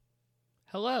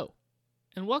Hello,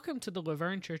 and welcome to the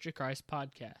Laverne Church of Christ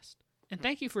podcast, and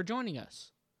thank you for joining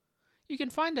us. You can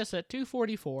find us at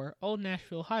 244 Old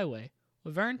Nashville Highway,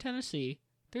 Laverne, Tennessee,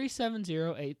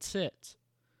 37086.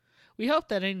 We hope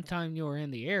that anytime you are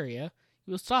in the area,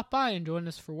 you will stop by and join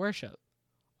us for worship.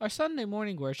 Our Sunday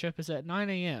morning worship is at 9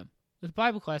 a.m., with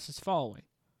Bible classes following.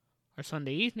 Our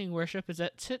Sunday evening worship is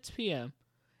at 6 p.m.,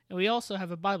 and we also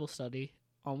have a Bible study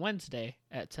on Wednesday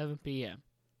at 7 p.m.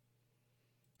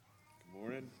 Good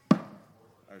morning.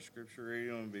 Our scripture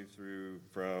reading will be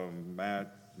from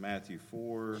Matthew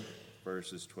 4,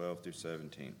 verses 12 through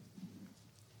 17,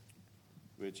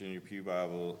 which in your pew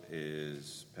Bible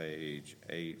is page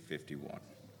 851.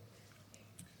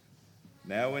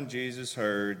 Now when Jesus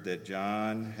heard that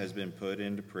John has been put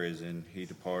into prison, he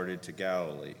departed to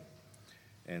Galilee.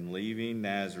 And leaving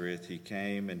Nazareth, he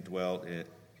came and dwelt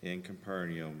in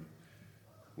Capernaum,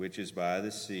 which is by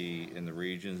the sea in the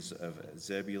regions of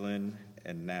Zebulun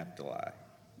and Naphtali,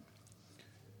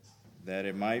 that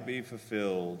it might be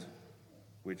fulfilled,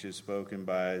 which is spoken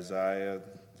by Isaiah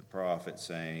the prophet,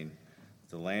 saying,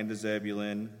 the land of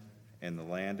Zebulun and the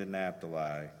land of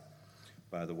Naphtali,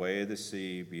 by the way of the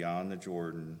sea beyond the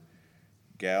Jordan,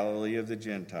 Galilee of the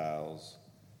Gentiles,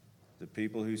 the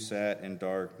people who sat in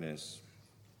darkness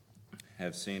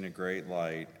have seen a great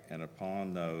light, and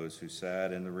upon those who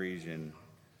sat in the region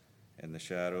and the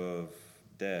shadow of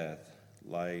death,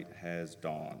 light has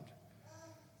dawned.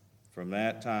 From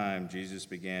that time, Jesus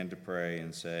began to pray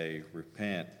and say,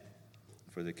 repent,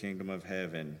 for the kingdom of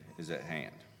heaven is at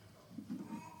hand.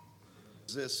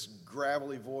 This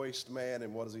gravelly-voiced man,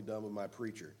 and what has he done with my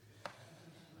preacher?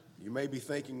 You may be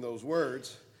thinking those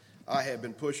words. I have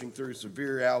been pushing through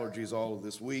severe allergies all of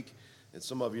this week, and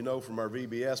some of you know from our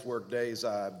VBS work days,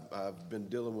 I've been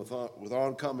dealing with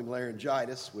oncoming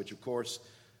laryngitis, which of course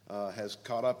has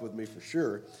caught up with me for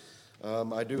sure.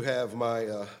 I do have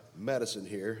my medicine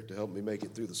here to help me make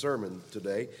it through the sermon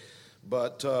today,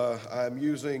 but I'm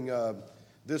using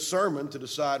this sermon to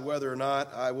decide whether or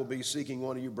not I will be seeking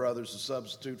one of you brothers to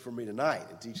substitute for me tonight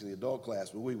and teaching the adult class,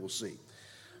 but we will see.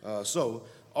 So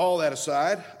all that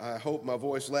aside, I hope my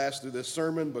voice lasts through this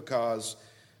sermon because,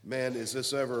 man, is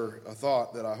this ever a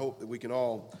thought that I hope that we can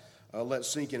all let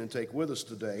sink in and take with us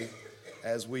today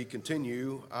as we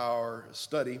continue our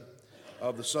study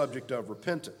of the subject of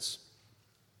repentance,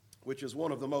 which is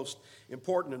one of the most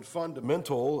important and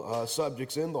fundamental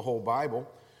subjects in the whole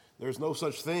Bible. There's no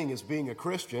such thing as being a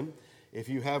Christian if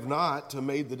you have not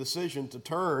made the decision to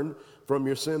turn from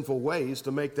your sinful ways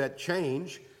to make that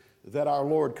change that our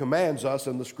Lord commands us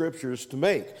in the Scriptures to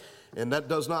make. And that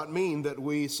does not mean that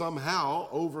we somehow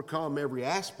overcome every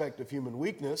aspect of human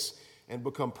weakness and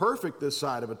become perfect this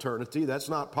side of eternity. That's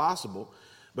not possible.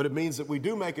 But it means that we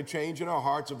do make a change in our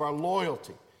hearts of our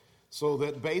loyalty, so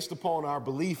that based upon our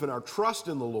belief and our trust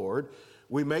in the Lord,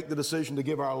 we make the decision to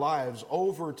give our lives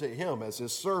over to Him as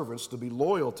His servants, to be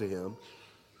loyal to Him.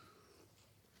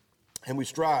 And we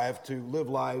strive to live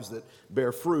lives that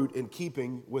bear fruit in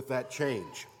keeping with that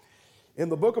change. In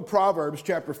the book of Proverbs,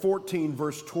 chapter 14,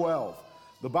 verse 12,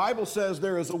 the Bible says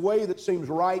there is a way that seems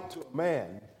right to a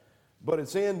man, but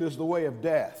its end is the way of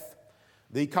death.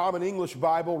 The Common English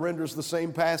Bible renders the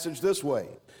same passage this way.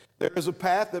 There is a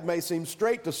path that may seem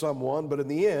straight to someone, but in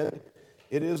the end,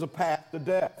 it is a path to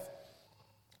death.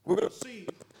 We're going to see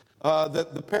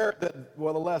the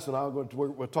lesson,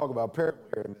 we'll talk about parable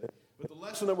here in a minute, but the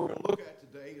lesson that we're going to look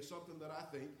at today is something that I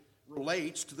think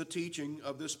relates to the teaching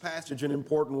of this passage in an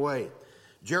important way.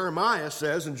 Jeremiah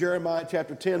says in Jeremiah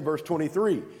chapter 10, verse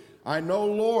 23, I know,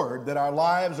 Lord, that our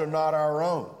lives are not our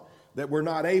own, that we're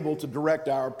not able to direct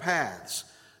our paths.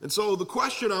 And so the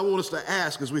question I want us to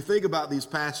ask as we think about these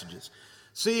passages,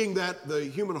 seeing that the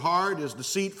human heart is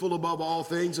deceitful above all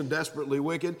things and desperately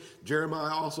wicked,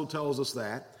 Jeremiah also tells us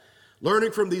that.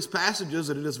 Learning from these passages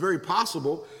that it is very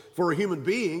possible for a human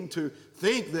being to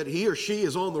think that he or she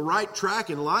is on the right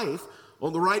track in life,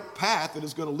 on the right path that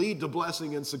is going to lead to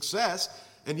blessing and success,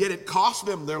 and yet it costs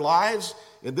them their lives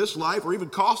in this life, or even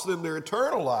costs them their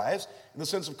eternal lives, in the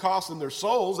sense of costing their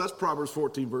souls. That's Proverbs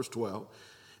 14, verse 12.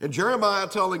 And Jeremiah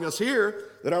telling us here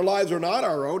that our lives are not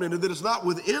our own, and that it's not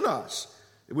within us.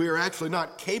 We are actually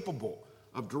not capable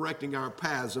of directing our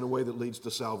paths in a way that leads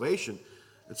to salvation.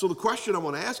 And so the question I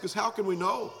want to ask is, how can we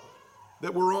know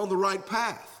that we're on the right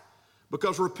path?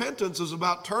 Because repentance is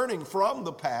about turning from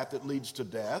the path that leads to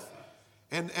death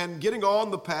and getting on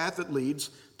the path that leads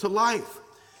to life.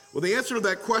 Well, the answer to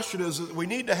that question is that we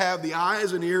need to have the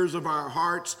eyes and ears of our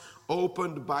hearts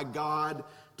opened by God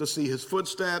to see His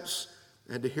footsteps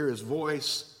and to hear His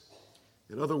voice.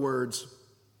 In other words,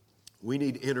 we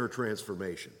need inner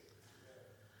transformation.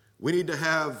 We need to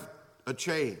have a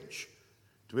change.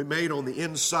 to be made on the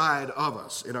inside of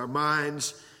us, in our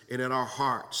minds and in our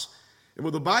hearts. And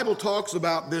when the Bible talks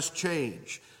about this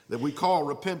change that we call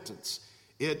repentance,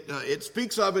 it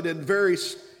speaks of it in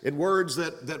words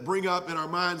that bring up in our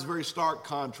minds very stark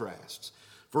contrasts.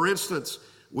 For instance,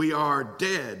 we are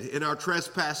dead in our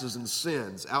trespasses and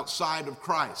sins outside of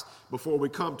Christ before we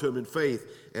come to him in faith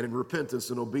and in repentance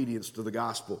and obedience to the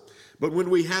gospel. But when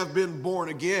we have been born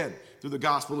again through the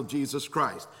gospel of Jesus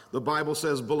Christ, the Bible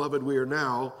says, beloved, we are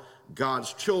now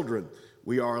God's children.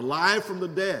 We are alive from the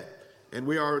dead, and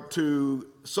we are to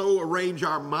so arrange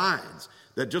our minds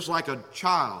that just like a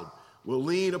child will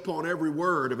lean upon every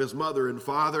word of his mother and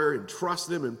father and trust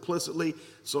them implicitly,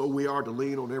 so we are to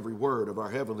lean on every word of our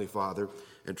Heavenly Father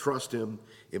and trust him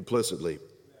implicitly.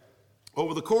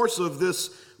 Over the course of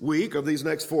this week, of these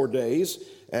next 4 days,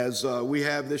 as we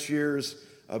have this year's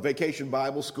Vacation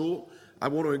Bible School, I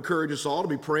want to encourage us all to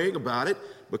be praying about it,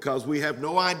 because we have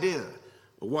no idea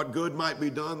what good might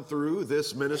be done through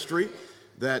this ministry,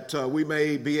 that we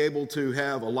may be able to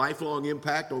have a lifelong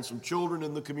impact on some children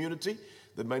in the community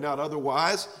that may not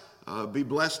otherwise be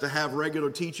blessed to have regular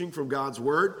teaching from God's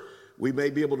Word. We may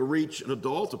be able to reach an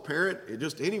adult, a parent,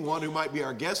 just anyone who might be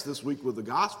our guest this week with the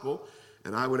gospel,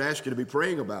 and I would ask you to be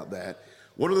praying about that.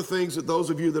 One of the things that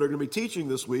those of you that are going to be teaching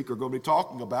this week are going to be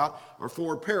talking about are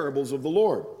 4 parables of the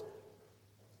Lord.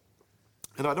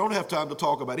 And I don't have time to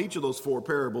talk about each of those 4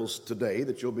 parables today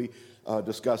that you'll be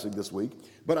discussing this week,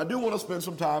 but I do want to spend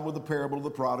some time with the parable of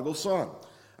the prodigal son.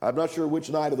 I'm not sure which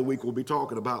night of the week we'll be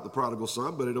talking about the prodigal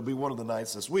son, but it'll be one of the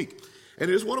nights this week. And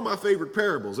it is one of my favorite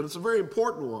parables, and it's a very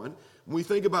important one when we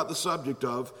think about the subject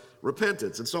of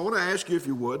repentance. And so I want to ask you, if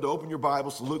you would, to open your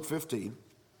Bibles to Luke 15,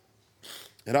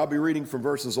 and I'll be reading from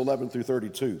verses 11 through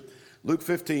 32. Luke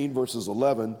 15, verses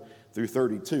 11 through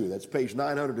 32. That's page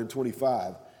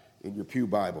 925 in your pew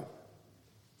Bible.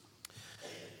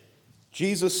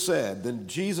 Jesus said,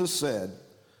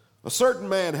 a certain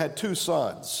man had 2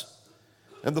 sons.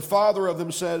 And the father of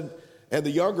them said, and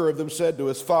the younger of them said to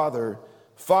his father,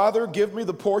 Father, give me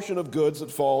the portion of goods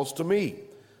that falls to me.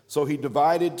 So he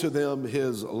divided to them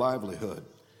his livelihood.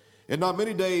 And not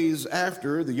many days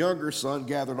after, the younger son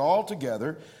gathered all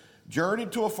together,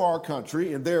 journeyed to a far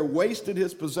country, and there wasted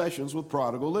his possessions with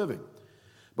prodigal living.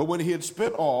 But when he had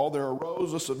spent all, there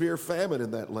arose a severe famine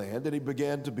in that land, and he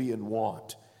began to be in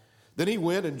want. Then he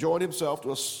went and joined himself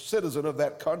to a citizen of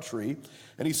that country,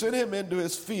 and he sent him into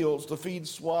his fields to feed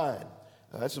swine.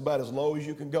 Now, that's about as low as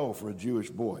you can go for a Jewish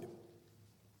boy.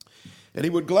 And he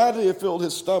would gladly have filled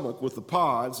his stomach with the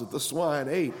pods that the swine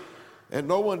ate, and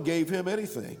no one gave him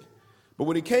anything. But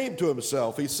when he came to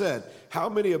himself, he said, How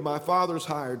many of my father's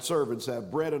hired servants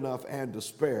have bread enough and to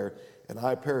spare, and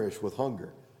I perish with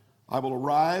hunger? I will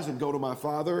arise and go to my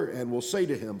father, and will say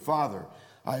to him, Father,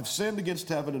 I have sinned against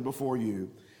heaven and before you,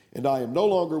 and I am no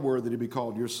longer worthy to be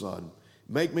called your son.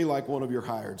 Make me like one of your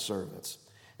hired servants.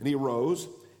 And he arose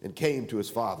and came to his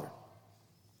father.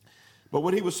 But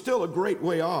when he was still a great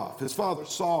way off, his father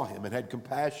saw him and had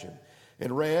compassion,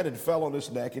 and ran and fell on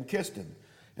his neck and kissed him.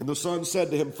 And the son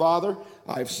said to him, Father,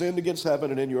 I have sinned against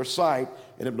heaven and in your sight,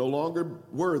 and am no longer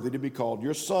worthy to be called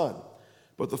your son.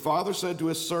 But the father said to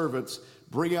his servants,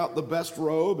 Bring out the best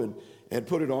robe and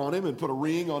put it on him, and put a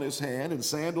ring on his hand and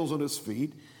sandals on his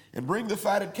feet, and bring the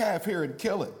fatted calf here and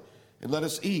kill it, and let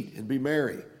us eat and be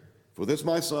merry. For this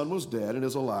my son was dead and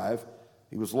is alive.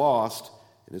 He was lost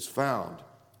and is found.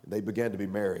 And they began to be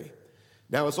merry.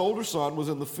 Now his older son was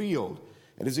in the field,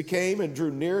 and as he came and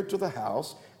drew near to the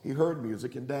house, he heard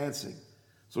music and dancing.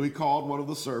 So he called one of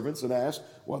the servants and asked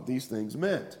what these things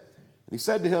meant. And he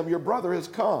said to him, Your brother has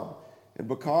come, and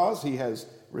because he has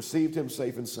received him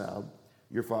safe and sound,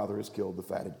 your father has killed the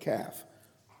fatted calf.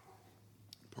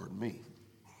 Pardon me.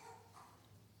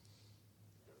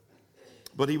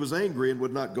 But he was angry and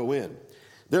would not go in.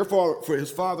 Therefore, for his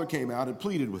father came out and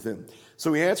pleaded with him.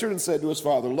 So he answered and said to his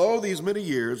father, Lo, these many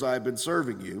years I have been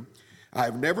serving you. I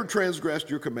have never transgressed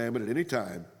your commandment at any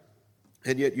time,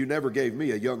 and yet you never gave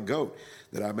me a young goat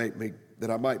that I might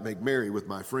make merry with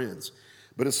my friends.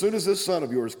 But as soon as this son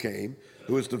of yours came,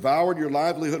 who has devoured your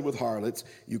livelihood with harlots,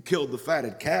 you killed the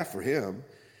fatted calf for him.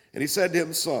 And he said to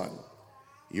him, Son,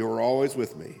 you are always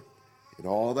with me, and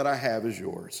all that I have is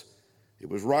yours. It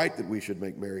was right that we should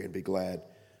make merry and be glad,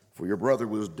 for your brother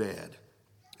was dead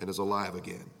and is alive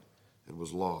again, and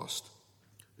was lost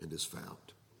and is found.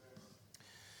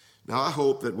 Now I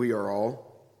hope that we are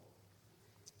all,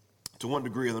 to one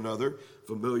degree or another,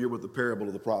 familiar with the parable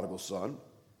of the prodigal son.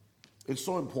 It's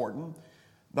so important.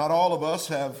 Not all of us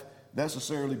have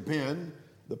necessarily been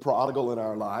the prodigal in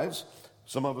our lives.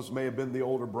 Some of us may have been the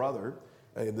older brother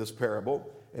in this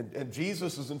parable. And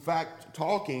Jesus is in fact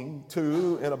talking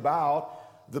to and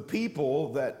about the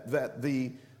people that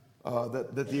the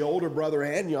older brother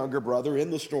and younger brother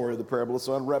in the story of the parable of the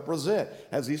son represent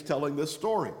as he's telling this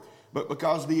story. But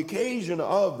because the occasion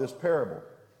of this parable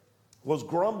was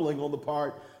grumbling on the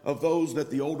part of those that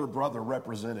the older brother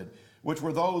represented, which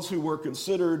were those who were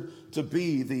considered to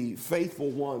be the faithful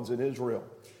ones in Israel.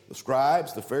 The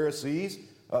scribes, the Pharisees,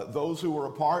 those who were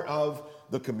a part of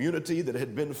the community that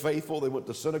had been faithful. They went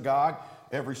to synagogue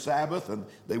every Sabbath, and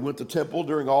they went to temple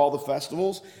during all the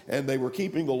festivals, and they were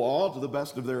keeping the law to the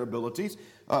best of their abilities.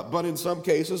 But in some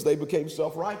cases, they became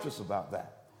self-righteous about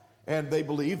that. And they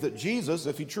believed that Jesus,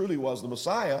 if he truly was the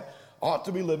Messiah, ought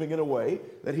to be living in a way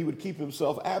that he would keep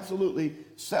himself absolutely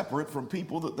separate from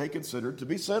people that they considered to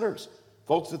be sinners,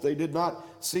 folks that they did not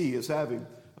see as having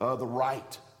the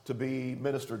right to be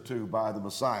ministered to by the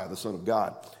Messiah, the Son of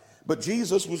God. But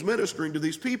Jesus was ministering to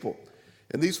these people.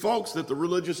 And these folks that the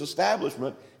religious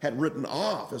establishment had written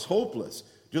off as hopeless,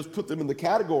 just put them in the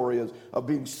category of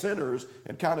being sinners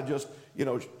and kind of just,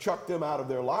 chuck them out of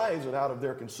their lives and out of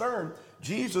their concern.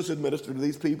 Jesus administered to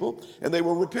these people, and they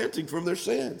were repenting from their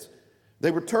sins.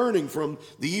 They were turning from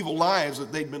the evil lives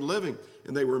that they'd been living,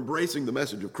 and they were embracing the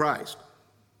message of Christ.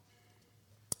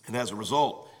 And as a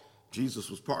result, Jesus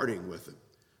was partying with them.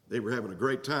 They were having a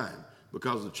great time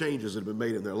because of the changes that had been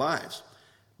made in their lives.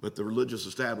 But the religious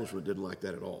establishment didn't like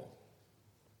that at all.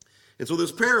 And so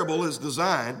this parable is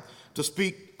designed to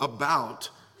speak about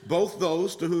both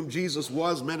those to whom Jesus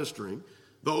was ministering,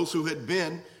 those who had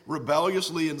been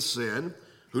rebelliously in sin,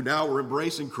 who now were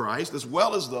embracing Christ, as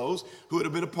well as those who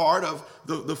had been a part of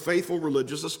the faithful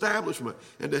religious establishment,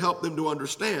 and to help them to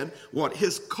understand what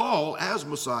his call as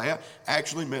Messiah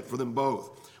actually meant for them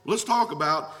both. Let's talk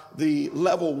about the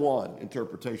level one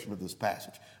interpretation of this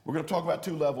passage. We're going to talk about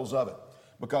two levels of it,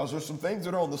 because there's some things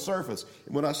that are on the surface.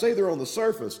 And when I say they're on the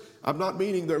surface, I'm not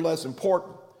meaning they're less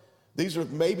important. These are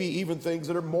maybe even things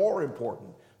that are more important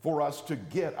for us to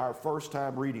get our first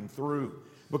time reading through,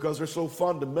 because they're so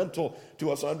fundamental to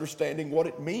us understanding what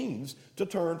it means to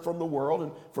turn from the world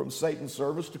and from Satan's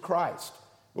service to Christ.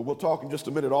 But we'll talk in just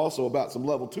a minute also about some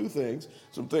level two things,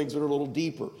 some things that are a little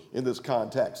deeper in this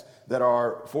context, that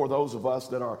are for those of us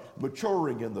that are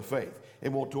maturing in the faith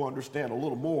and want to understand a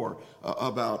little more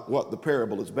about what the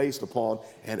parable is based upon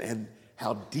and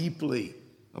how deeply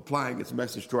applying its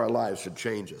message to our lives should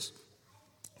change us.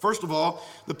 First of all,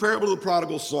 the parable of the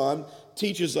prodigal son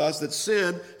teaches us that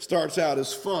sin starts out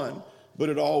as fun, but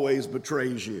it always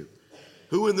betrays you.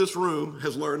 Who in this room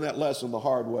has learned that lesson the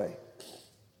hard way?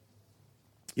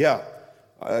 Yeah,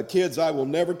 kids, I will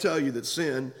never tell you that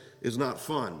sin is not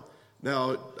fun.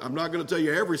 Now, I'm not going to tell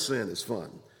you every sin is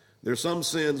fun. There's some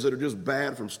sins that are just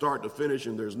bad from start to finish,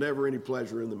 and there's never any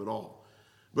pleasure in them at all.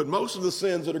 But most of the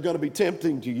sins that are going to be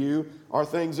tempting to you are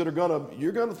things that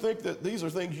you're going to think that these are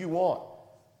things you want.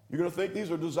 You're going to think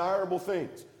these are desirable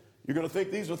things. You're going to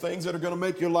think these are things that are going to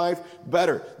make your life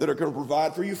better, that are going to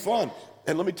provide for you fun.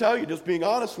 And let me tell you, just being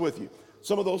honest with you,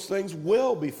 some of those things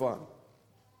will be fun.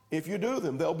 If you do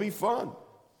them, they'll be fun.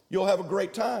 You'll have a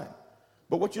great time.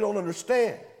 But what you don't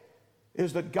understand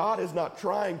is that God is not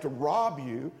trying to rob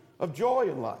you of joy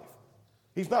in life.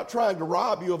 He's not trying to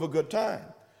rob you of a good time.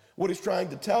 What he's trying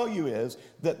to tell you is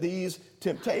that these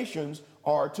temptations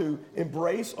are to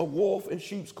embrace a wolf in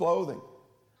sheep's clothing.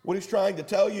 What he's trying to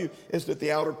tell you is that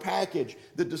the outer package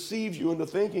that deceives you into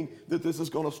thinking that this is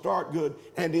going to start good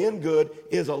and end good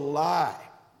is a lie.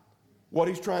 What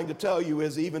he's trying to tell you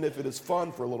is even if it is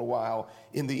fun for a little while,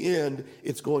 in the end,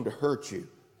 it's going to hurt you,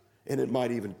 and it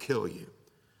might even kill you.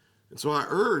 And so I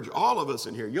urge all of us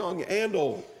in here, young and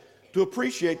old, to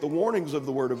appreciate the warnings of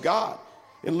the Word of God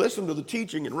and listen to the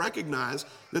teaching and recognize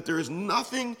that there is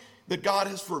nothing that God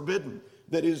has forbidden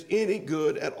that is any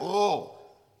good at all,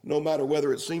 no matter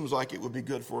whether it seems like it would be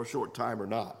good for a short time or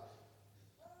not.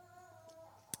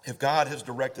 If God has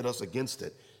directed us against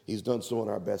it, he's done so in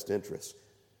our best interests.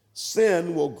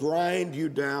 Sin will grind you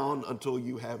down until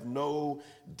you have no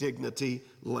dignity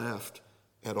left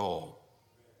at all.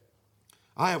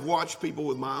 I have watched people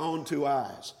with my own two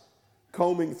eyes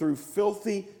combing through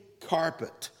filthy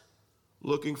carpet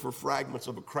looking for fragments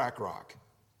of a crack rock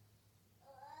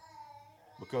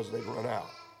because they've run out.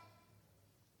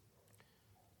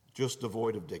 Just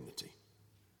devoid of dignity.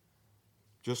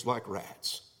 Just like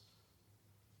rats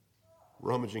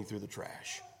rummaging through the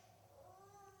trash.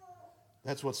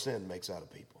 That's what sin makes out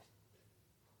of people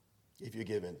if you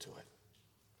give into it.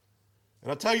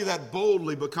 And I tell you that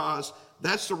boldly because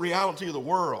that's the reality of the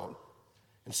world.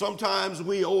 And sometimes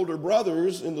we older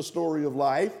brothers in the story of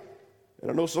life,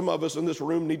 and I know some of us in this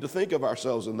room need to think of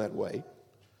ourselves in that way,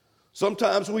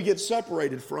 sometimes we get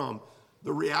separated from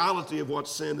the reality of what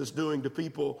sin is doing to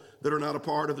people that are not a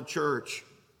part of the church.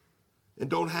 and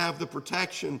don't have the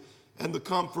protection and the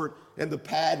comfort and the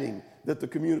padding that the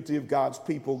community of God's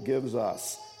people gives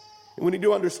us. And we need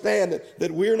to understand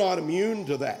that we're not immune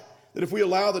to that. That if we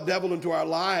allow the devil into our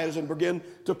lives and begin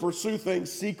to pursue things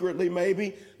secretly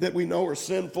maybe that we know are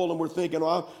sinful, and we're thinking,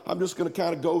 oh, I'm just going to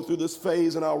kind of go through this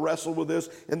phase and I'll wrestle with this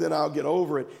and then I'll get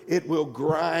over it. It will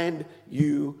grind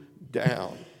you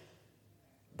down.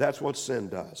 That's what sin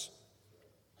does.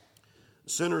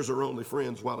 Sinners are only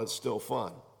friends while it's still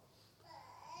fun.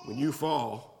 When you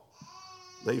fall,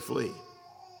 they flee.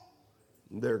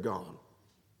 They're gone.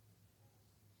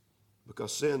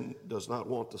 Because sin does not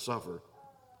want to suffer.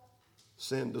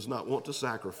 Sin does not want to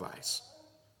sacrifice.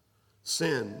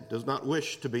 Sin does not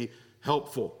wish to be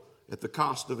helpful at the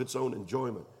cost of its own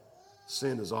enjoyment.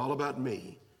 Sin is all about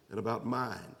me and about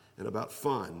mine and about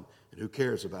fun, and who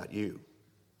cares about you?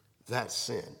 That's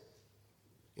sin.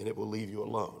 And it will leave you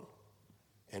alone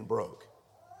and broke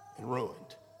and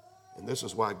ruined. And this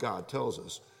is why God tells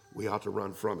us we ought to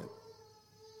run from it.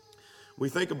 We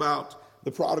think about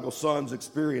the prodigal son's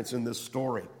experience in this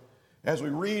story. As we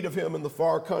read of him in the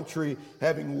far country,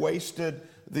 having wasted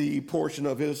the portion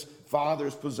of his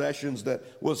father's possessions that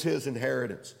was his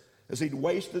inheritance, as he'd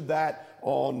wasted that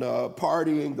on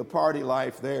partying, the party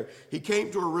life there, he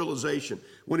came to a realization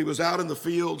when he was out in the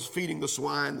fields feeding the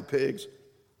swine, the pigs.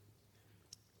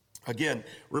 Again,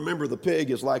 remember, the pig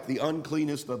is like the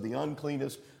uncleanest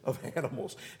of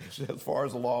animals as far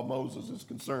as the law of Moses is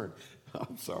concerned.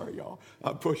 I'm sorry, y'all.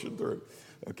 I'm pushing through.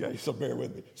 Okay, so bear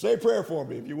with me. Say a prayer for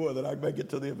me, if you would, that I may get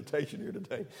to the invitation here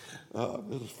today.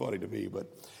 This is funny to me, but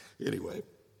anyway,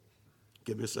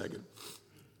 give me a second.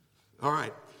 All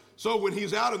right. So when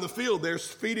he's out in the field there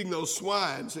feeding those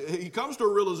swines, he comes to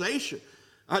a realization.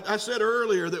 I said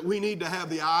earlier that we need to have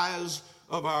the eyes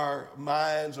of our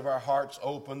minds, of our hearts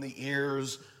open, the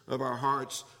ears of our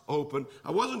hearts open.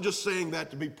 I wasn't just saying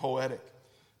that to be poetic,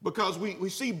 because we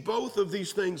see both of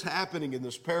these things happening in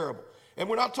this parable. And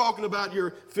we're not talking about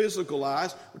your physical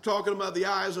eyes. We're talking about the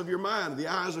eyes of your mind, the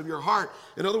eyes of your heart.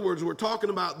 In other words, we're talking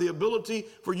about the ability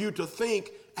for you to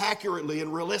think accurately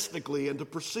and realistically and to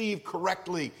perceive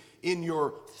correctly in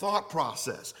your thought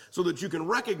process so that you can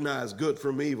recognize good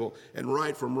from evil and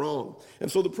right from wrong.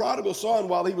 And so the prodigal son,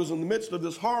 while he was in the midst of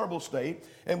this horrible state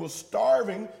and was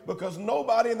starving because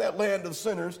nobody in that land of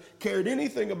sinners cared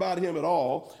anything about him at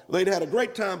all, they'd had a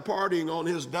great time partying on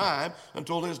his dime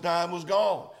until his dime was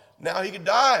gone. Now he could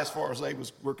die as far as they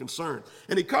were concerned.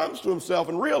 And he comes to himself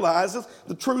and realizes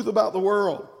the truth about the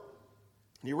world.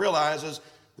 He realizes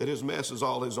that his mess is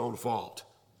all his own fault,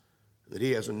 that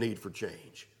he has a need for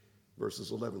change.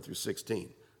 Verses 11 through 16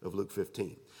 of Luke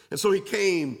 15. And so he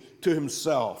came to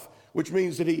himself, which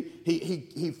means that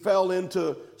he fell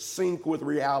into sync with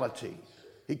reality.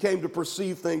 He came to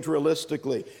perceive things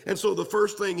realistically. And so the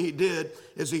first thing he did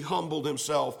is he humbled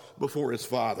himself before his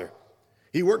father.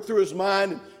 He worked through his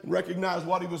mind and recognized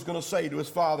what he was going to say to his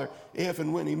father if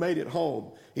and when he made it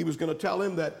home. He was going to tell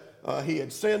him that he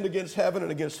had sinned against heaven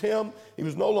and against him. He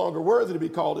was no longer worthy to be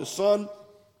called his son.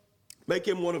 Make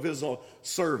him one of his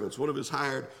servants, one of his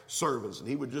hired servants, and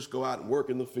he would just go out and work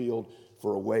in the field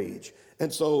for a wage.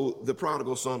 And so the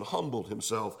prodigal son humbled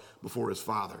himself before his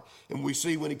father. And we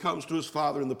see when he comes to his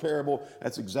father in the parable,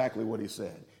 that's exactly what he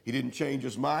said. He didn't change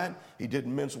his mind. He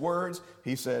didn't mince words.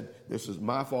 He said, "This is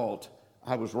my fault.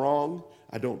 I was wrong.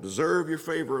 I don't deserve your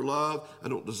favor or love. I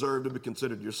don't deserve to be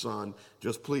considered your son.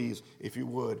 Just please, if you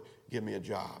would, give me a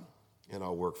job and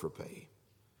I'll work for pay."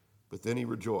 But then he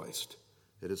rejoiced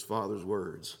at his father's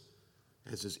words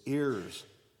as his ears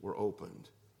were opened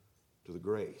to the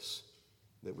grace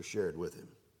that was shared with him.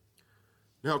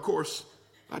 Now, of course,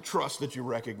 I trust that you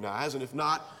recognize, and if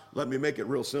not, let me make it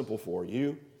real simple for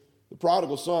you. The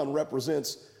prodigal son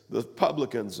represents the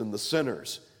publicans and the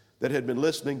sinners that had been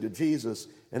listening to Jesus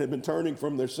and had been turning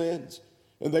from their sins.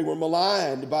 And they were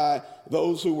maligned by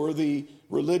those who were the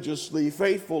religiously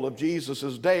faithful of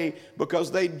Jesus' day because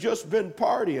they'd just been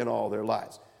partying all their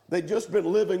lives. They'd just been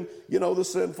living, the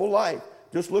sinful life,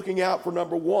 just looking out for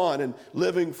number one and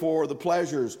living for the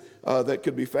pleasures that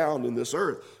could be found in this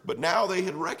earth. But now they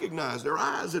had recognized, their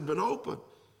eyes had been opened.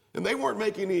 And they weren't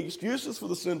making any excuses for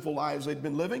the sinful lives they'd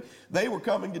been living. They were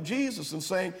coming to Jesus and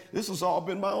saying, "This has all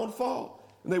been my own fault."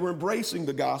 And they were embracing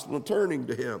the gospel and turning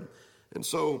to him. And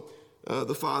so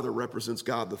the Father represents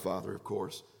God the Father, of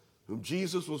course, whom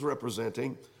Jesus was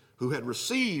representing, who had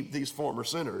received these former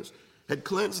sinners, had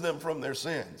cleansed them from their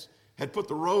sins, had put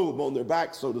the robe on their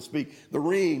back, so to speak, the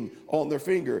ring on their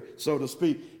finger, so to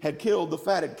speak, had killed the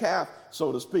fatted calf, so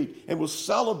to speak, and was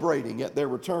celebrating at their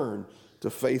return to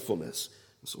faithfulness.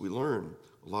 And so we learn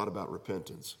a lot about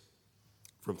repentance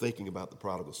from thinking about the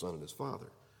prodigal son and his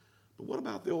father. But what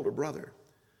about the older brother?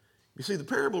 You see, the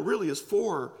parable really is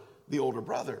for the older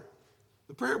brother.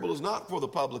 The parable is not for the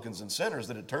publicans and sinners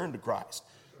that had turned to Christ.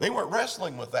 They weren't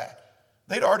wrestling with that.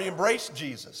 They'd already embraced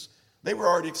Jesus. They were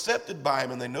already accepted by him,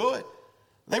 and they knew it.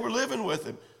 They were living with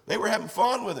him. They were having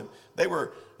fun with him. They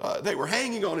were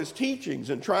hanging on his teachings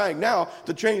and trying now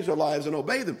to change their lives and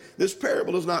obey them. This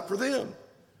parable is not for them.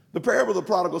 The parable of the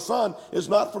prodigal son is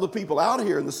not for the people out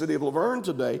here in the city of Laverne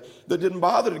today that didn't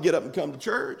bother to get up and come to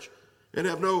church and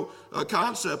have no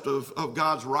concept of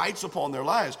God's rights upon their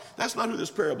lives. That's not who this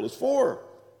parable is for.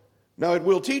 Now, it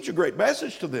will teach a great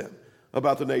message to them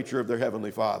about the nature of their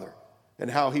heavenly Father and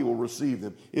how he will receive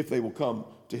them if they will come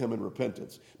to him in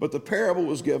repentance. But the parable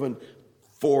was given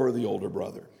for the older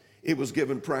brother. It was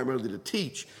given primarily to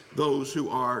teach those who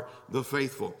are the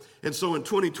faithful. And so in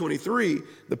 2023,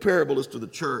 the parable is to the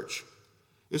church.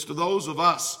 It's to those of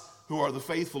us who are the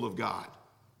faithful of God.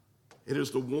 It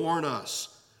is to warn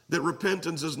us that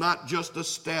repentance is not just a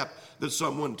step that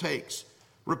someone takes.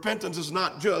 Repentance is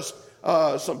not just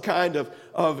some kind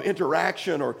of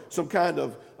interaction or some kind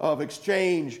of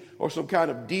exchange or some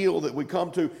kind of deal that we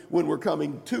come to when we're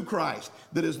coming to Christ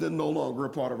that is then no longer a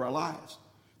part of our lives.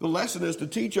 The lesson is to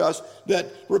teach us that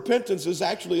repentance is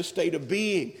actually a state of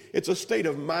being. It's a state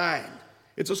of mind.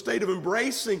 It's a state of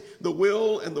embracing the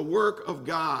will and the work of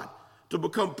God, to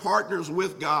become partners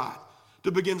with God, to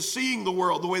begin seeing the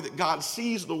world the way that God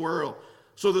sees the world,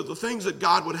 so that the things that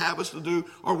God would have us to do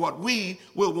are what we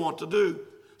will want to do.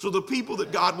 So the people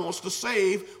that God wants to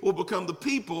save will become the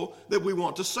people that we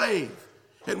want to save.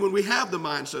 And when we have the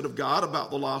mindset of God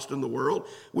about the lost in the world,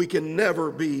 we can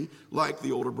never be like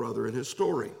the older brother in his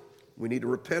story. We need to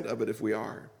repent of it if we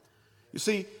are. You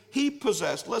see, he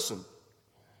possessed, listen,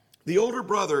 the older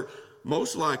brother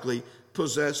most likely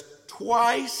possessed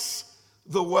twice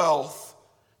the wealth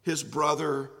his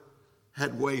brother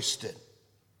had wasted.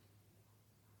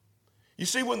 You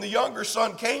see, when the younger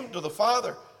son came to the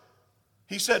father,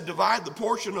 he said, divide the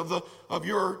portion of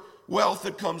your wealth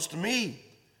that comes to me.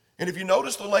 And if you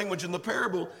notice the language in the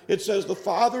parable, it says the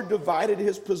father divided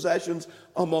his possessions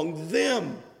among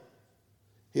them,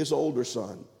 his older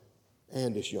son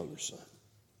and his younger son.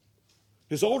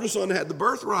 His older son had the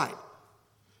birthright.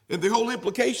 And the whole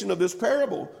implication of this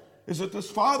parable is that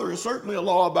this father is certainly a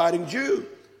law-abiding Jew.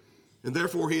 And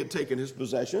therefore he had taken his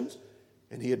possessions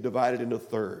and he had divided into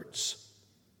thirds.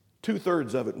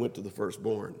 2/3 of it went to the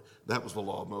firstborn. That was the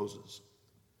law of Moses.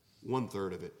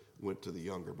 1/3 of it went to the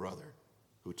younger brother,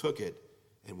 who took it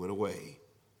and went away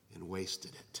and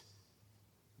wasted it.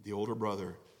 The older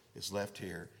brother is left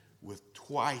here with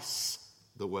twice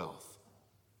the wealth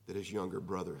that his younger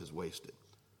brother has wasted.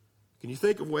 Can you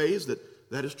think of ways that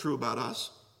that is true about us?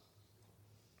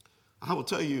 I will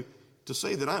tell you, to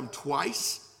say that I'm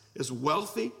twice as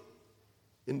wealthy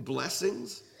in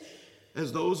blessings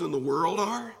as those in the world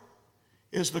are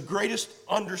is the greatest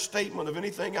understatement of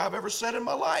anything I've ever said in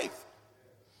my life.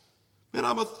 And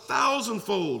I'm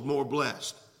 1,000-fold more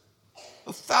blessed,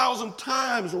 1,000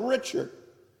 times richer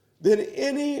than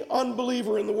any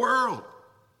unbeliever in the world.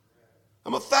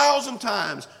 I'm 1,000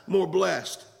 times more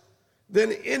blessed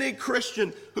than any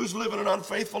Christian who's living an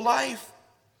unfaithful life.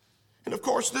 And of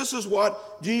course, this is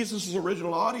what Jesus'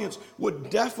 original audience would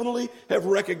definitely have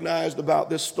recognized about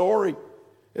this story.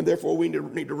 And therefore, we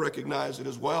need to recognize it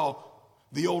as well.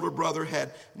 The older brother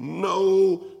had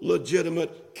no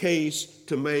legitimate case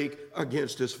to make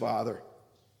against his father.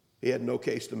 He had no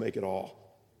case to make at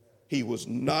all. He was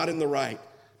not in the right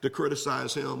to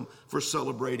criticize him for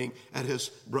celebrating at his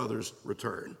brother's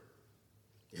return.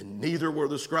 And neither were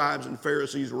the scribes and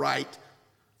Pharisees right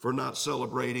for not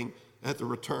celebrating at the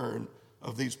return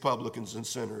of these publicans and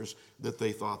sinners that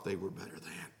they thought they were better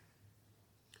than.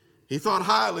 He thought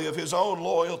highly of his own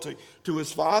loyalty to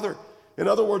his father. In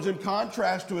other words, in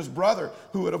contrast to his brother,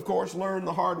 who had, of course, learned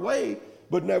the hard way,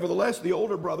 but nevertheless, the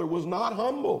older brother was not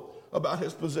humble about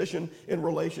his position in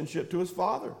relationship to his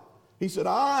father. He said,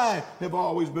 I have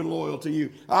always been loyal to you.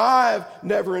 I've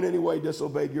never in any way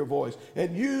disobeyed your voice,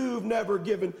 and you've never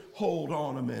given, hold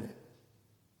on a minute.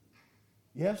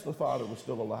 Yes, the father was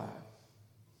still alive.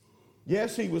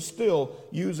 Yes, he was still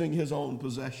using his own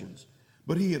possessions,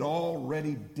 but he had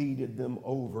already deeded them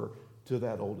over to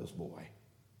that oldest boy.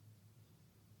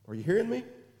 Are you hearing me?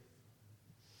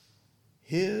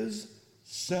 His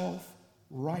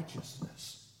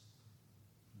self-righteousness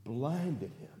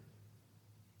blinded him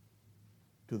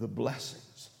to the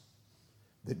blessings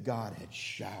that God had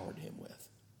showered him with,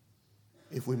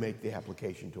 if we make the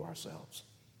application to ourselves.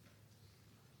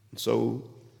 And so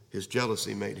his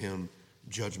jealousy made him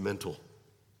judgmental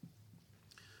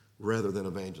rather than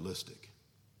evangelistic,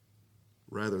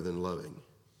 rather than loving.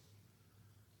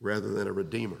 rather than a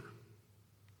redeemer.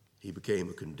 He became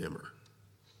a condemner.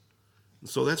 And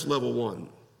so that's level one.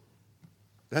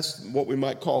 That's what we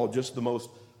might call just the most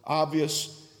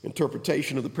obvious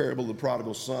interpretation of the parable of the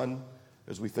prodigal son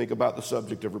as we think about the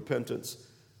subject of repentance.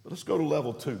 But let's go to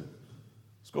level two.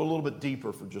 Let's go a little bit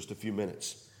deeper for just a few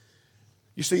minutes.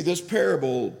 You see, this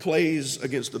parable plays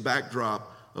against the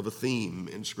backdrop of a theme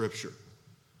in Scripture,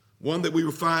 one that we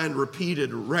will find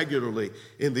repeated regularly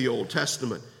in the Old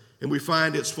Testament, and we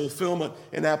find its fulfillment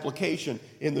and application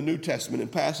in the New Testament in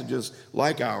passages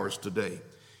like ours today.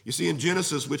 You see, in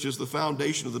Genesis, which is the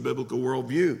foundation of the biblical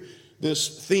worldview,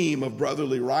 this theme of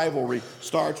brotherly rivalry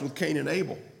starts with Cain and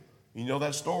Abel. You know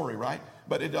that story, right?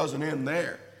 But it doesn't end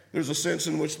there. There's a sense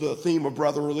in which the theme of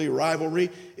brotherly rivalry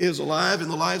is alive in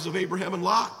the lives of Abraham and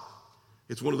Lot.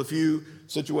 It's one of the few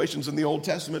situations in the Old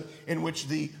Testament in which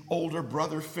the older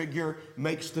brother figure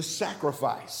makes the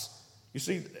sacrifice. You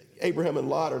see, Abraham and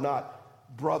Lot are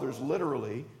not brothers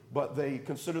literally, but they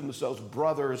consider themselves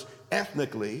brothers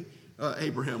ethnically.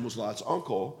 Abraham was Lot's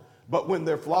uncle. But when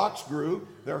their flocks grew,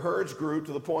 their herds grew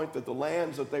to the point that the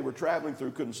lands that they were traveling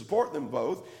through couldn't support them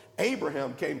both,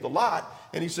 Abraham came to Lot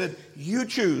and he said, you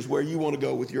choose where you want to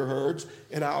go with your herds,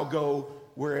 and I'll go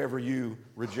wherever you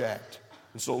reject.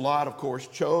 And so Lot, of course,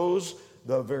 chose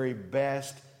the very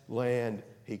best land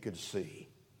he could see,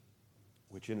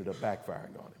 which ended up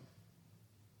backfiring on him.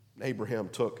 Abraham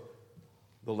took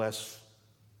the less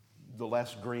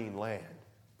green land,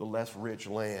 the less rich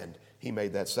land. He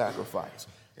made that sacrifice.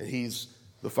 And he's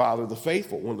the father of the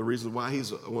faithful, one of the reasons why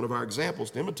he's one of our examples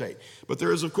to imitate. But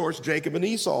there is, of course, Jacob and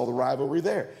Esau, the rivalry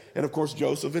there. And, of course,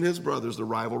 Joseph and his brothers, the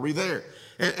rivalry there.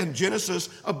 And Genesis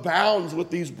abounds with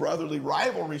these brotherly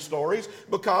rivalry stories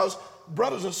because,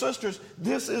 brothers and sisters,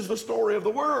 this is the story of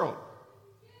the world.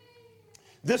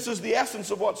 This is the essence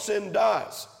of what sin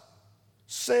does.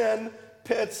 Sin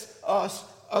pits us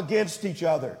against each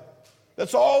other.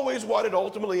 That's always what it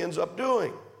ultimately ends up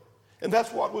doing. And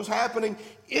that's what was happening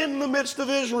in the midst of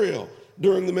Israel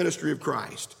during the ministry of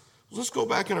Christ. Let's go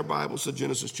back in our Bibles to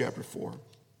Genesis chapter 4.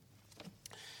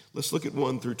 Let's look at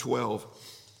 1 through 12,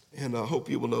 and I hope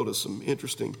you will notice some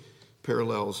interesting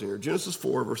parallels here. Genesis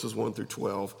 4, verses 1 through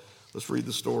 12. Let's read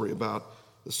the story about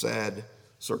the sad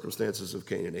circumstances of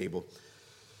Cain and Abel.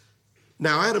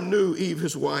 Now Adam knew Eve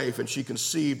his wife, and she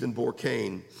conceived and bore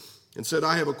Cain, and said,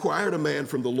 I have acquired a man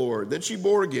from the Lord. Then she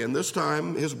bore again, this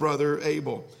time his brother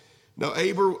Abel. Now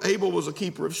Abel was a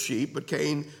keeper of sheep, but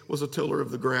Cain was a tiller of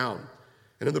the ground.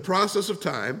 And in the process of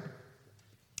time,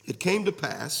 it came to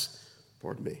pass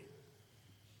that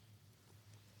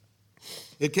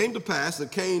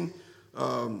Cain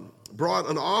brought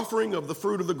an offering of the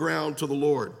fruit of the ground to the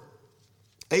Lord.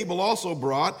 Abel also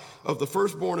brought of the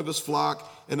firstborn of his flock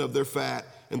and of their fat.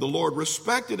 And the Lord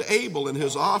respected Abel and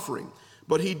his offering,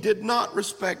 but he did not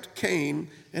respect Cain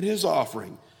and his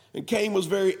offering. And Cain was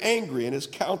very angry, and his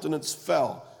countenance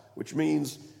fell, which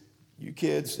means, you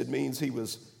kids, it means he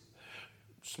was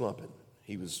slumping.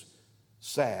 He was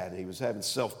sad. He was having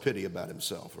self-pity about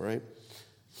himself, right?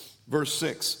 Verse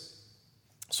 6.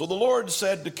 So the Lord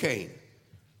said to Cain,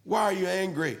 why are you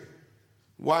angry?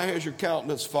 Why has your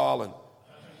countenance fallen?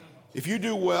 If you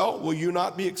do well, will you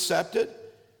not be accepted?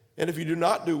 And if you do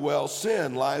not do well,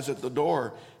 sin lies at the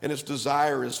door, and its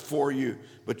desire is for you,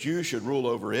 but you should rule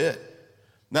over it.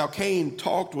 Now Cain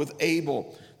talked with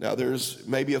Abel. Now there's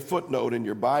maybe a footnote in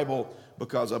your Bible,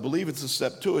 because I believe it's a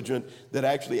Septuagint that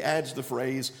actually adds the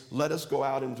phrase, let us go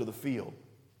out into the field.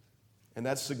 And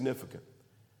that's significant,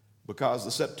 because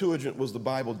the Septuagint was the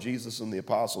Bible Jesus and the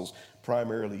apostles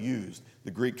primarily used,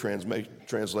 the Greek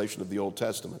translation of the Old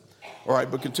Testament. All right,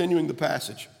 but continuing the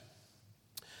passage.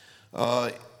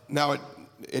 Now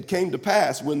it came to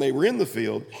pass when they were in the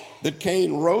field that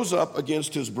Cain rose up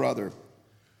against his brother,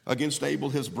 against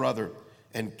Abel his brother,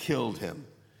 and killed him.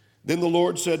 Then the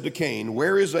Lord said to Cain,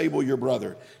 where is Abel your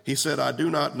brother? He said, I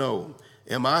do not know.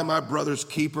 Am I my brother's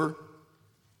keeper?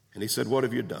 And he said, what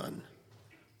have you done?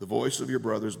 The voice of your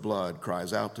brother's blood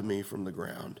cries out to me from the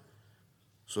ground.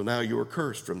 So now you are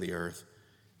cursed from the earth,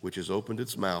 which has opened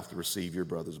its mouth to receive your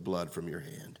brother's blood from your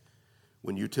hand.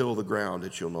 When you till the ground,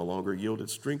 it shall no longer yield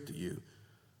its strength to you.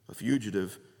 A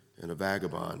fugitive and a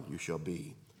vagabond you shall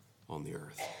be on the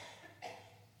earth.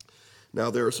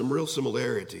 Now there are some real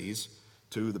similarities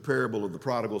to the parable of the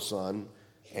prodigal son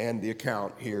and the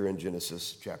account here in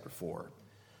Genesis chapter 4.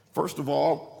 First of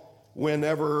all,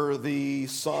 whenever the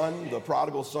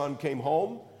prodigal son came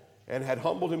home and had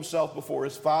humbled himself before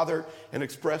his father and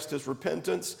expressed his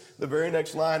repentance, the very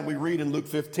next line we read in Luke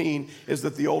 15 is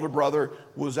that the older brother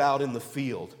was out in the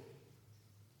field.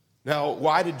 Now,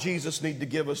 why did Jesus need to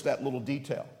give us that little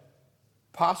detail?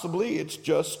 Possibly it's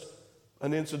just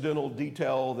an incidental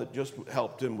detail that just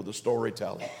helped him with the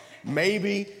storytelling.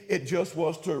 Maybe it just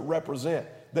was to represent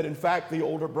that, in fact, the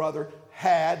older brother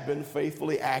had been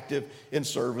faithfully active in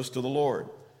service to the Lord.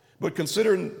 But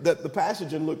considering that the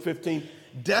passage in Luke 15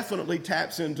 definitely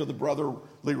taps into the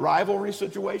brotherly rivalry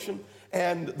situation,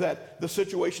 and that the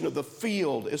situation of the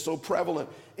field is so prevalent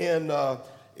in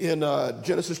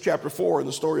Genesis chapter 4 in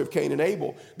the story of Cain and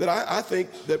Abel, that I think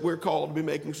that we're called to be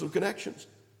making some connections.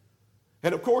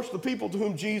 And of course, the people to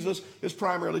whom Jesus is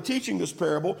primarily teaching this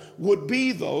parable would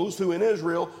be those who in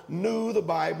Israel knew the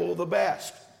Bible the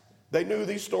best. They knew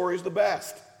these stories the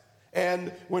best.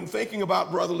 And when thinking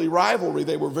about brotherly rivalry,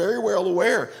 they were very well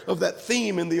aware of that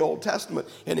theme in the Old Testament.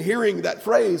 And hearing that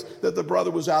phrase that the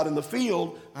brother was out in the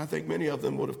field, I think many of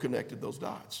them would have connected those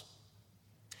dots.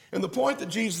 And the point that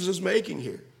Jesus is making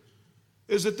here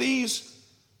is that these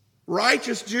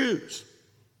righteous Jews,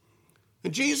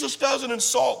 and Jesus doesn't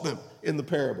insult them in the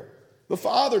parable. The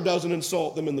father doesn't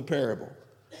insult them in the parable.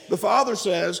 The father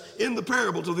says in the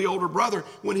parable to the older brother,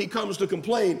 when he comes to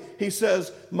complain, he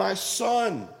says, "My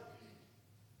son."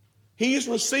 He's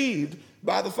received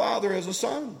by the father as a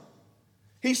son.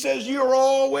 He says, "You're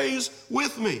always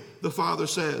with me," the father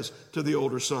says to the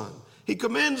older son. He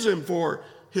commends him for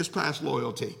his past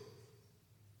loyalty.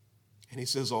 And he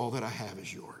says, "All that I have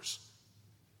is yours,"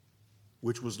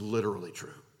 which was literally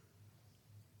true.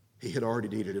 He had already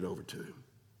deeded it over to him.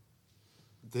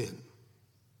 Then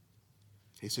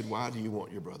he said, "Why do you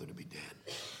want your brother to be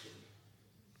dead?"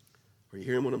 Are you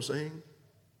hearing what I'm saying?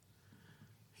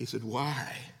 He said,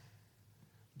 "Why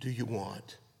do you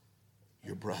want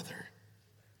your brother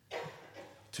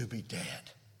to be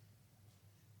dead?"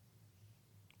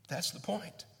 That's the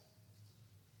point.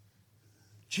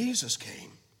 Jesus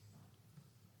came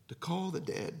to call the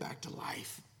dead back to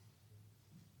life,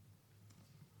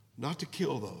 not to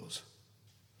kill those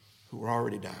who are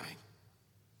already dying.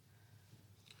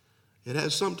 It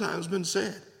has sometimes been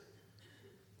said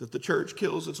that the church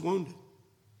kills its wounded.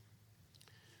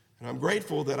 And I'm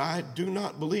grateful that I do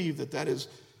not believe that that is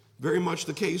very much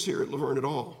the case here at Laverne at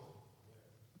all.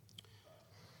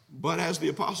 But as the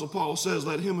Apostle Paul says,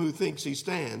 "Let him who thinks he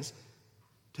stands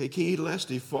take heed lest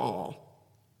he fall."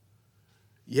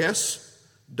 Yes,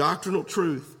 doctrinal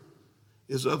truth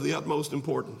is of the utmost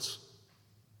importance.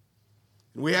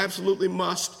 We absolutely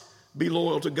must be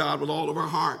loyal to God with all of our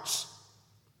hearts.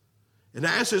 And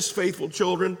as his faithful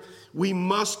children, we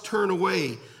must turn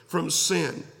away from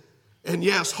sin. And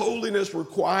yes, holiness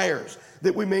requires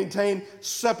that we maintain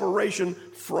separation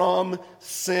from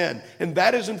sin. And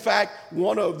that is, in fact,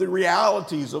 one of the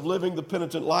realities of living the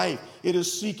penitent life. It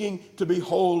is seeking to be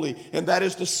holy, and that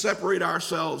is to separate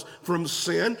ourselves from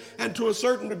sin and to a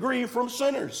certain degree from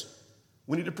sinners.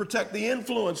 We need to protect the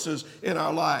influences in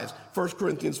our lives. 1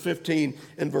 Corinthians 15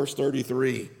 and verse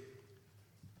 33.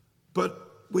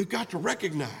 But we've got to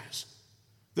recognize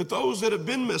that those that have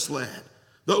been misled,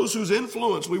 those whose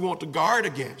influence we want to guard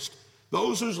against,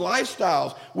 those whose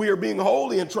lifestyles we are being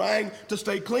holy and trying to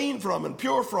stay clean from and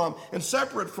pure from and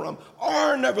separate from,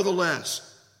 are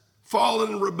nevertheless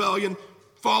fallen and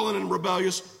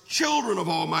rebellious children of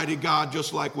Almighty God,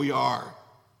 just like we are.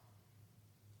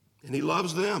 And he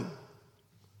loves them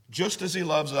just as he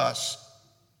loves us.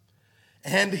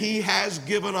 And he has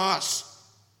given us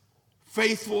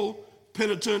faithful,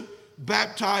 penitent,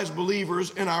 baptized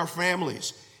believers in our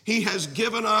families. He has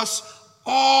given us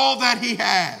all that he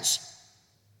has.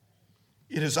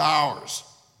 It is ours.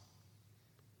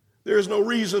 There is no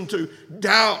reason to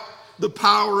doubt the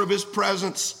power of his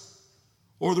presence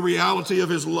or the reality of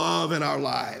his love in our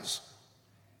lives.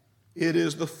 It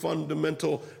is the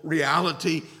fundamental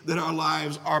reality that our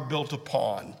lives are built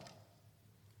upon.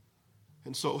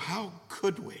 And so how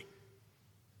could we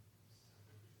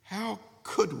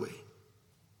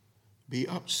be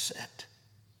upset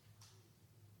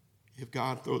if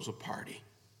God throws a party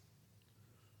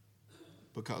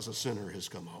because a sinner has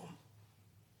come home?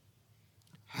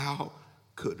 How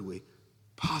could we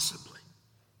possibly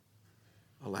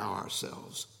allow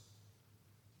ourselves,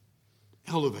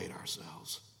 elevate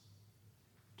ourselves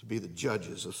to be the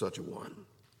judges of such a one?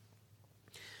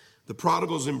 The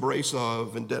prodigal's embrace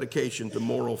of and dedication to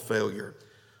moral failure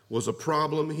was a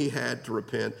problem he had to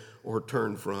repent or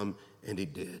turn from, and he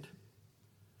did.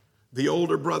 The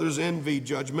older brother's envy,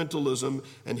 judgmentalism,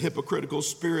 and hypocritical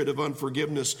spirit of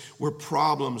unforgiveness were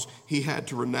problems he had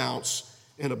to renounce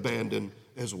and abandon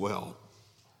as well.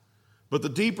 But the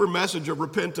deeper message of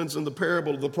repentance in the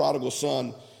parable of the prodigal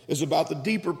son is about the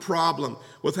deeper problem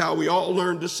with how we all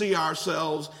learn to see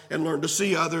ourselves and learn to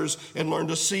see others and learn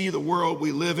to see the world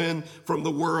we live in from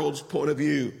the world's point of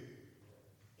view.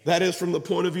 That is, from the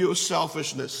point of view of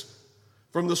selfishness,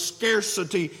 from the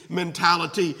scarcity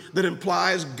mentality that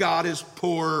implies God is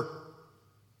poor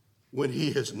when he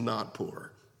is not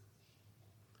poor.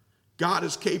 God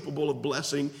is capable of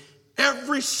blessing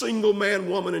every single man,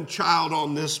 woman, and child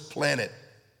on this planet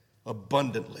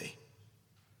abundantly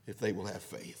if they will have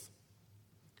faith.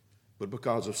 But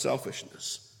because of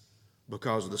selfishness,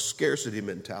 because of the scarcity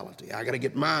mentality, I got to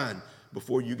get mine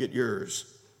before you get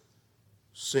yours,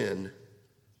 sin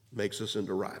makes us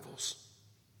into rivals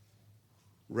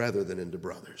rather than into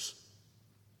brothers.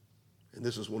 And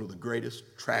this is one of the greatest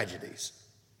tragedies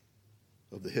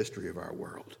of the history of our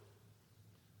world.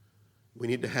 We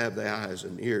need to have the eyes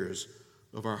and ears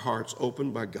of our hearts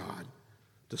opened by God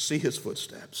to see his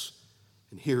footsteps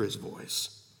and hear his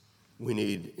voice. We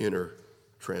need inner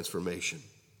transformation.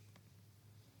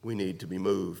 We need to be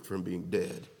moved from being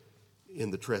dead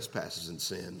in the trespasses and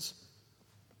sins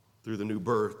through the new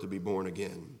birth to be born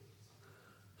again,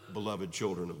 beloved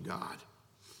children of God.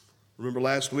 Remember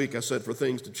last week I said for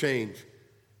things to change,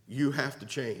 you have to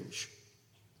change.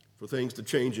 For things to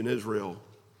change in Israel,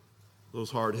 those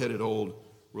hard-headed old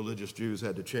religious Jews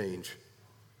had to change.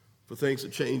 For things to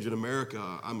change in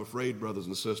America, I'm afraid, brothers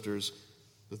and sisters,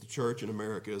 that the church in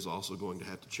America is also going to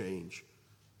have to change.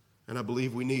 And I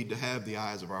believe we need to have the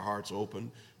eyes of our hearts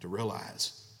open to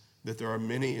realize that there are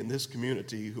many in this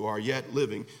community who are yet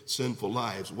living sinful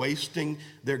lives, wasting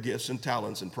their gifts and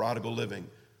talents in prodigal living,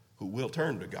 who will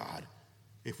turn to God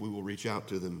if we will reach out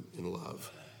to them in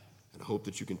love. And I hope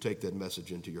that you can take that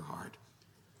message into your heart,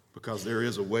 because there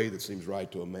is a way that seems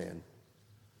right to a man,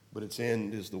 but its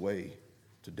end is the way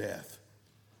to death.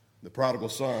 The prodigal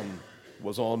son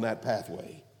was on that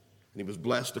pathway, and he was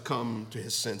blessed to come to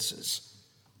his senses.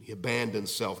 He abandoned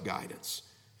self-guidance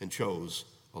and chose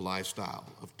a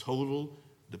lifestyle of total,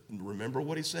 remember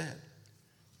what he said,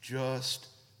 just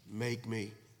make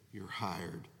me your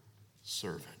hired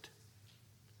servant.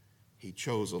 He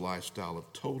chose a lifestyle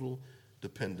of total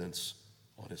dependence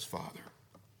on his Father.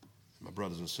 My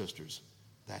brothers and sisters,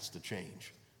 that's the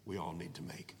change we all need to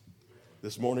make.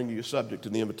 This morning you're subject to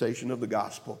the invitation of the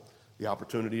gospel. The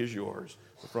opportunity is yours.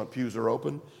 The front pews are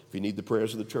open. If you need the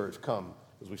prayers of the church, come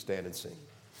as we stand and sing.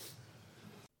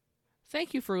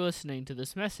 Thank you for listening to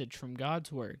this message from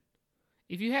God's Word.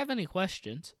 If you have any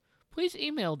questions, please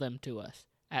email them to us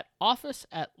at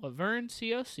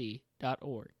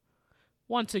office@lavergnecoc.org.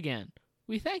 Once again,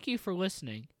 we thank you for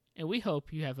listening, and we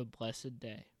hope you have a blessed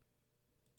day.